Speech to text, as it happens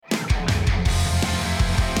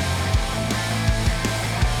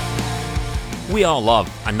We all love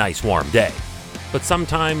a nice warm day, but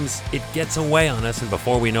sometimes it gets away on us, and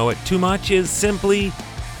before we know it, too much is simply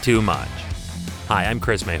too much. Hi, I'm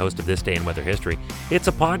Chris May, host of This Day in Weather History. It's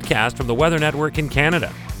a podcast from the Weather Network in Canada.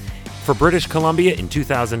 For British Columbia in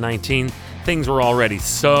 2019, things were already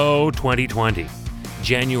so 2020.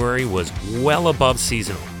 January was well above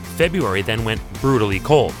seasonal. February then went brutally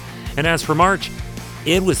cold. And as for March,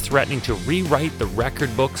 it was threatening to rewrite the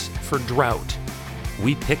record books for drought.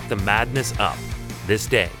 We picked the madness up this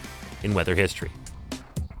day in weather history.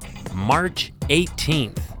 March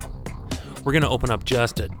 18th. We're going to open up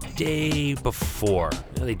just a day before.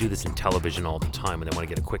 You know, they do this in television all the time when they want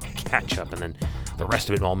to get a quick catch up, and then the rest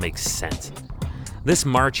of it all makes sense. This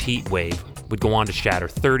March heat wave would go on to shatter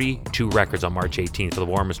 32 records on March 18th for the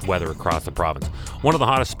warmest weather across the province. One of the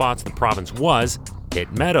hottest spots in the province was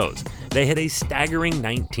Pitt Meadows. They hit a staggering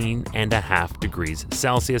 19.5 degrees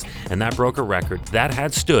Celsius, and that broke a record that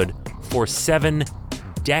had stood for 7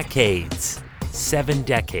 decades. 7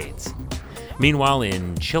 decades. Meanwhile,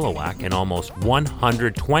 in Chilliwack, an almost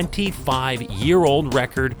 125-year-old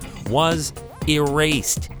record was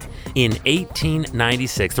erased. In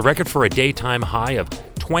 1896, the record for a daytime high of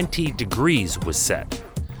 20 degrees was set.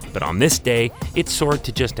 But on this day, it soared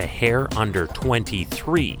to just a hair under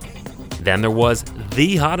 23. Then there was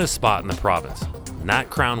the hottest spot in the province, and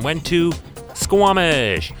that crown went to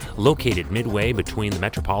Squamish. Located midway between the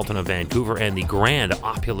metropolitan of Vancouver and the grand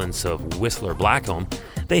opulence of Whistler Blackcomb,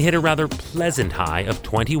 they hit a rather pleasant high of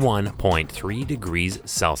 21.3 degrees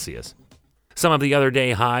Celsius. Some of the other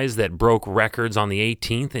day highs that broke records on the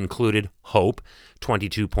 18th included Hope,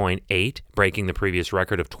 22.8, breaking the previous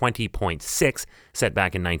record of 20.6 set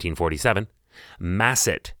back in 1947.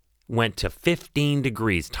 Masset went to 15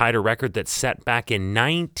 degrees, tied a record that's set back in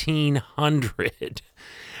 1900.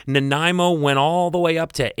 Nanaimo went all the way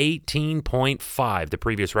up to 18.5. The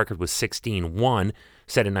previous record was 16.1,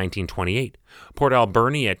 set in 1928. Port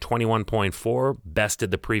Alberni at 21.4 bested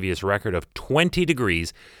the previous record of 20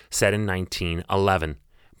 degrees, set in 1911.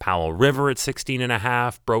 Powell River at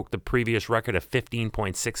 16.5 broke the previous record of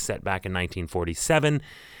 15.6 set back in 1947.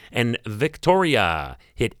 And Victoria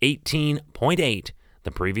hit 18.8. The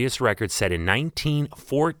previous record set in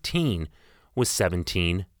 1914 was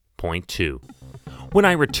 17.2. When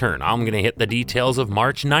I return, I'm going to hit the details of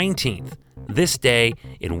March 19th, this day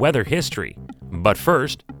in weather history. But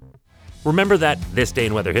first, remember that This Day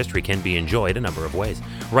in Weather History can be enjoyed a number of ways.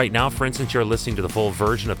 Right now, for instance, you're listening to the full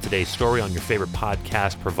version of today's story on your favorite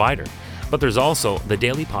podcast provider. But there's also the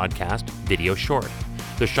daily podcast video short.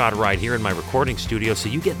 They're shot right here in my recording studio, so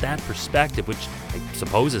you get that perspective, which I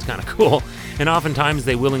suppose is kind of cool. And oftentimes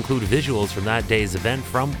they will include visuals from that day's event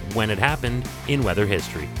from when it happened in weather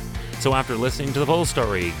history. So after listening to the full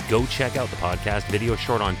story, go check out the podcast video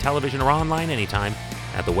short on television or online anytime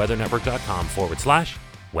at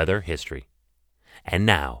theweathernetwork.com/weather history. And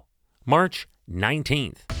now, March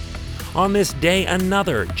 19th. On this day,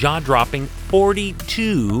 another jaw-dropping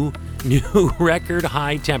 42 new record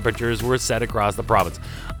high temperatures were set across the province.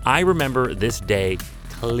 I remember this day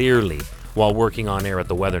clearly while working on air at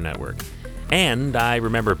the Weather Network. And I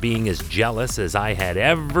remember being as jealous as I had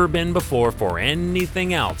ever been before for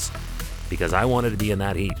anything else, because I wanted to be in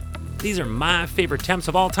that heat. These are my favorite temps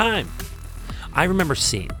of all time. I remember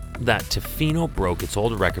seeing that Tofino broke its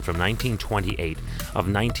old record from 1928 of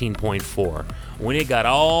 19.4 when it got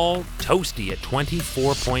all toasty at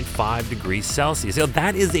 24.5 degrees Celsius. Now,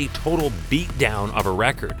 that is a total beatdown of a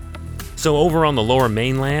record. So over on the lower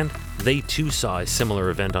mainland, they too saw a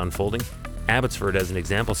similar event unfolding. Abbotsford, as an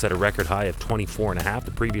example, set a record high of 24.5.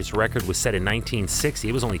 The previous record was set in 1960.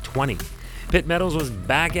 It was only 20. Pitt Meadows was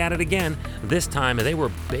back at it again. This time they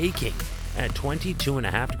were baking at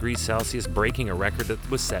 22.5 degrees Celsius, breaking a record that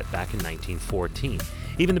was set back in 1914.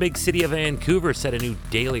 Even the big city of Vancouver set a new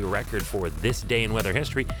daily record for this day in weather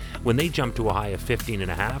history when they jumped to a high of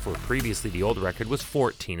 15.5, where previously the old record was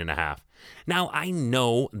 14.5. Now, I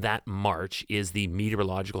know that March is the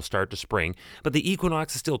meteorological start to spring, but the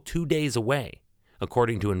equinox is still 2 days away.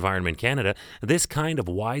 According to Environment Canada, this kind of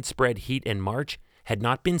widespread heat in March had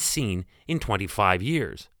not been seen in 25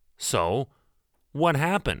 years. So, what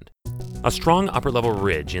happened? A strong upper-level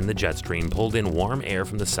ridge in the jet stream pulled in warm air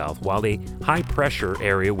from the south while a high-pressure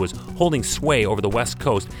area was holding sway over the west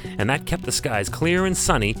coast, and that kept the skies clear and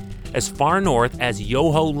sunny as far north as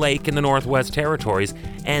Yoho Lake in the Northwest Territories,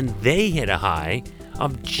 and they hit a high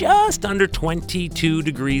of just under 22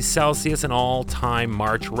 degrees Celsius, an all-time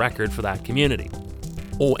March record for that community.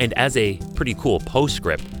 Oh, and as a pretty cool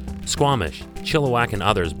postscript, Squamish, Chilliwack, and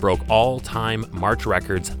others broke all-time March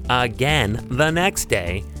records again the next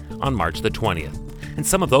day on March the 20th. And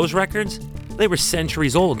some of those records They were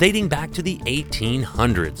centuries old, dating back to the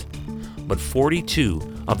 1800s. But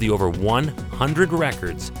 42 of the over 100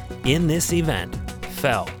 records in this event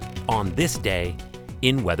fell on this day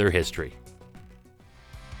in weather history.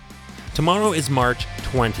 Tomorrow is March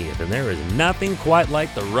 20th, and there is nothing quite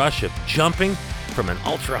like the rush of jumping from an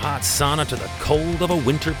ultra-hot sauna to the cold of a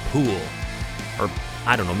winter pool. Or,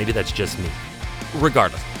 I don't know, maybe that's just me.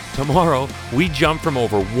 Regardless, tomorrow we jump from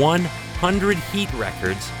over 100 heat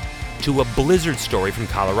records to a blizzard story from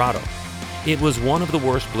Colorado. It was one of the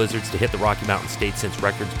worst blizzards to hit the Rocky Mountain State since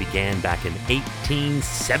records began back in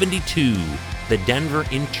 1872. The Denver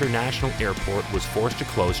International Airport was forced to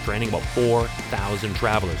close, stranding about 4,000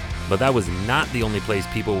 travelers. But that was not the only place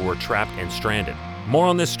people were trapped and stranded. More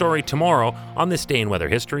on this story tomorrow on This Day in Weather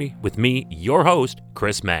History with me, your host,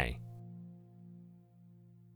 Chris May.